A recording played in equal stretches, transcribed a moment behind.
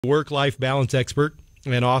work-life balance expert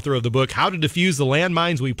and author of the book, How to Defuse the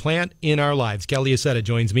Landmines We Plant in Our Lives. Kelly Accetta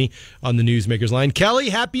joins me on the Newsmakers line. Kelly,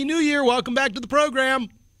 Happy New Year. Welcome back to the program.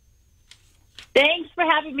 Thanks for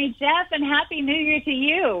having me, Jeff, and Happy New Year to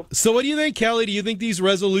you. So what do you think, Kelly? Do you think these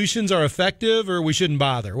resolutions are effective or we shouldn't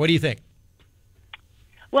bother? What do you think?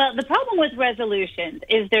 Well, the problem with resolutions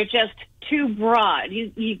is they're just too broad.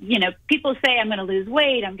 You know, people say, I'm going to lose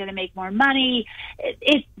weight, I'm going to make more money.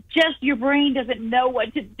 It's just your brain doesn't know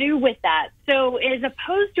what to do with that. So as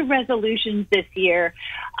opposed to resolutions this year,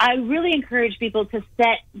 I really encourage people to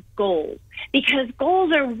set goals, because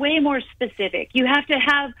goals are way more specific. You have to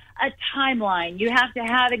have a timeline. You have to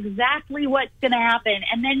have exactly what's going to happen,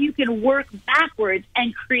 and then you can work backwards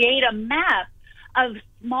and create a map of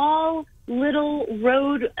small little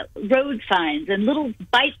road signs and little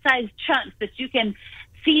bite-sized chunks that you can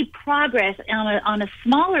see progress on a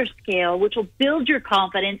smaller scale, which will build your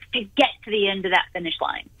confidence to get to the end of that finish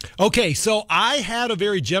line. Okay, so I had a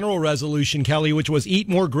very general resolution, Kelly, which was eat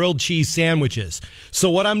more grilled cheese sandwiches. So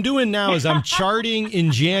what I'm doing now is I'm charting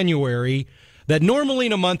in January that normally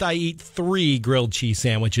in a month I eat 3 grilled cheese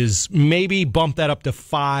sandwiches, maybe bump that up to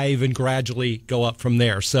 5 and gradually go up from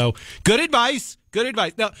there. So good advice. Good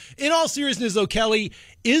advice. Now, in all seriousness, though, Kelly,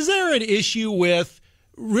 is there an issue with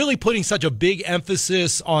really putting such a big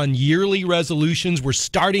emphasis on yearly resolutions? We're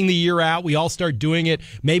starting the year out. We all start doing it.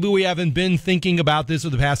 Maybe we haven't been thinking about this for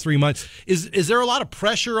the past 3 months. Is there a lot of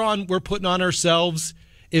pressure we're putting on ourselves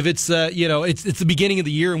if it's it's the beginning of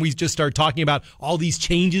the year and we just start talking about all these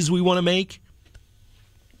changes we want to make?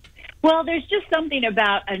 Well, there's just something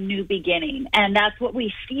about a new beginning, and that's what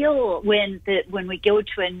we feel when we go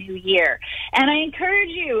to a new year. And I encourage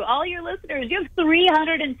you, all your listeners, you have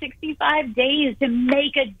 365 days to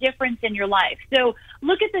make a difference in your life. So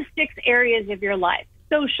look at the 6 areas of your life: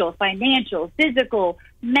 social, financial, physical,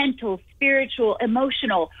 mental, spiritual,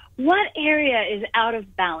 emotional. What area is out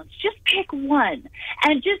of balance? Just pick one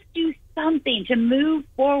and just do something to move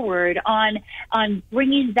forward on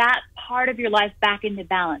bringing that part of your life back into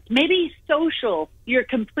balance. Maybe social, you're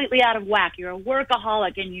completely out of whack. You're a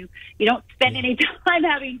workaholic and you don't spend any time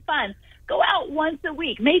having fun. Go out once a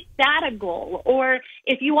week. Make that a goal. Or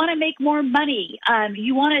if you want to make more money,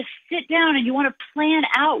 you want to sit down and you want to plan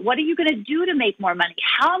out, what are you going to do to make more money?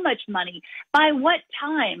 How much money? By what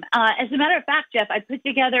time? As a matter of fact, Jeff, I put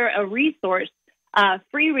together a resource,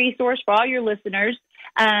 free resource for all your listeners,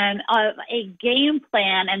 a game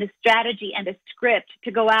plan and a strategy and a script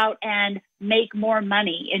to go out and make more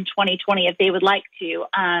money in 2020 if they would like to.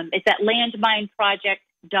 It's at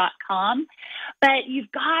landmineproject.com. But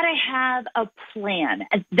you've got to have a plan.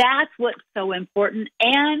 And that's what's so important.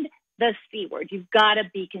 And the C word, you've got to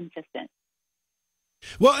be consistent.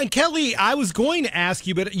 Well, and Kelly, I was going to ask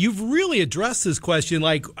you, but you've really addressed this question.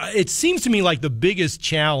 Like, it seems to me like the biggest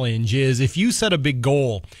challenge is if you set a big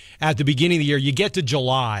goal at the beginning of the year, you get to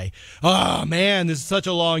July. Oh, man, this is such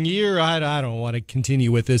a long year. I don't want to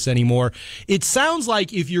continue with this anymore. It sounds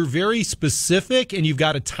like if you're very specific and you've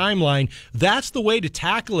got a timeline, that's the way to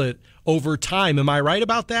tackle it over time. Am I right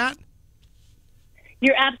about that?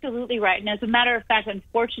 You're absolutely right. And as a matter of fact,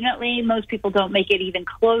 unfortunately, most people don't make it even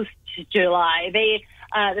close to July. The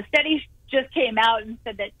study just came out and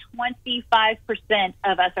said that 25%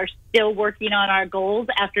 of us are still working on our goals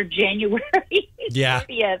after January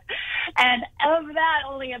 30th. And of that,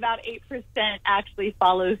 only about 8% actually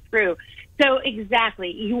follows through. So exactly,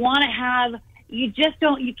 you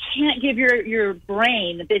can't give your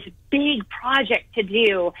brain this big project to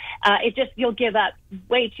do. You'll give up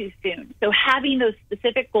way too soon. So having those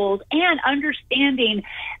specific goals and understanding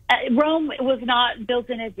Rome was not built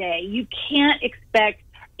in a day. You can't expect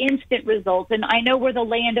instant results. And I know we're the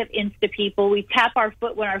land of insta people. We tap our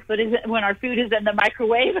foot when our food is in the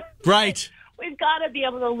microwave. Right. We've got to be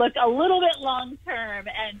able to look a little bit long term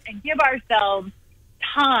and give ourselves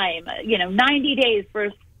time, 90 days for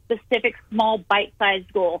a specific small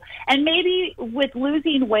bite-sized goal. And maybe with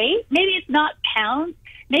losing weight, maybe it's not pounds,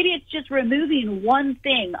 maybe it's just removing one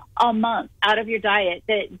thing a month out of your diet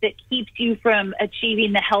that keeps you from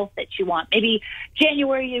achieving the health that you want. Maybe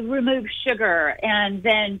January you remove sugar, and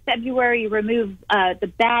then February you remove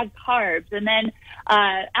the bad carbs, and then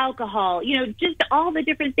alcohol, just all the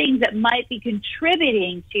different things that might be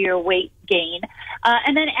contributing to your weight gain.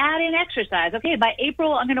 And then add in exercise. Okay, by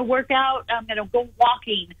April I'm going to work out, I'm going to go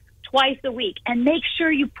walking twice a week, and make sure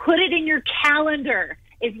you put it in your calendar.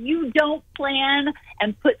 If you don't plan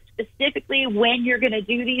and put specifically when you're going to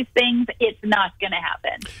do these things, it's not going to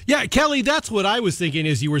happen. Yeah, Kelly, that's what I was thinking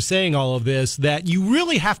as you were saying all of this, that you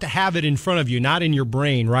really have to have it in front of you, not in your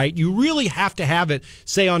brain, right? You really have to have it,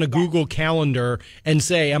 say, on a Google Calendar and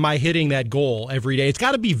say, am I hitting that goal every day? It's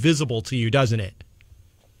got to be visible to you, doesn't it?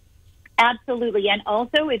 Absolutely. And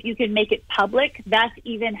also, if you can make it public, that's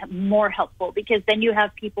even more helpful because then you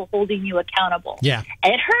have people holding you accountable. Yeah.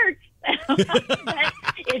 It hurts. But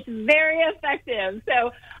it's very effective.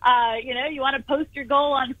 So, you want to post your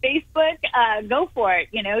goal on Facebook, go for it.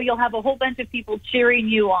 You'll have a whole bunch of people cheering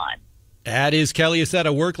you on. That is Kelly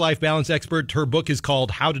Accetta, work-life balance expert. Her book is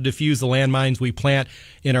called How to Defuse the Landmines We Plant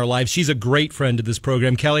in Our Lives. She's a great friend to this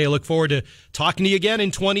program. Kelly, I look forward to talking to you again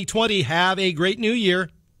in 2020. Have a great new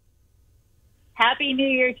year. Happy New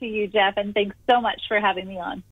Year to you, Jeff, and thanks so much for having me on.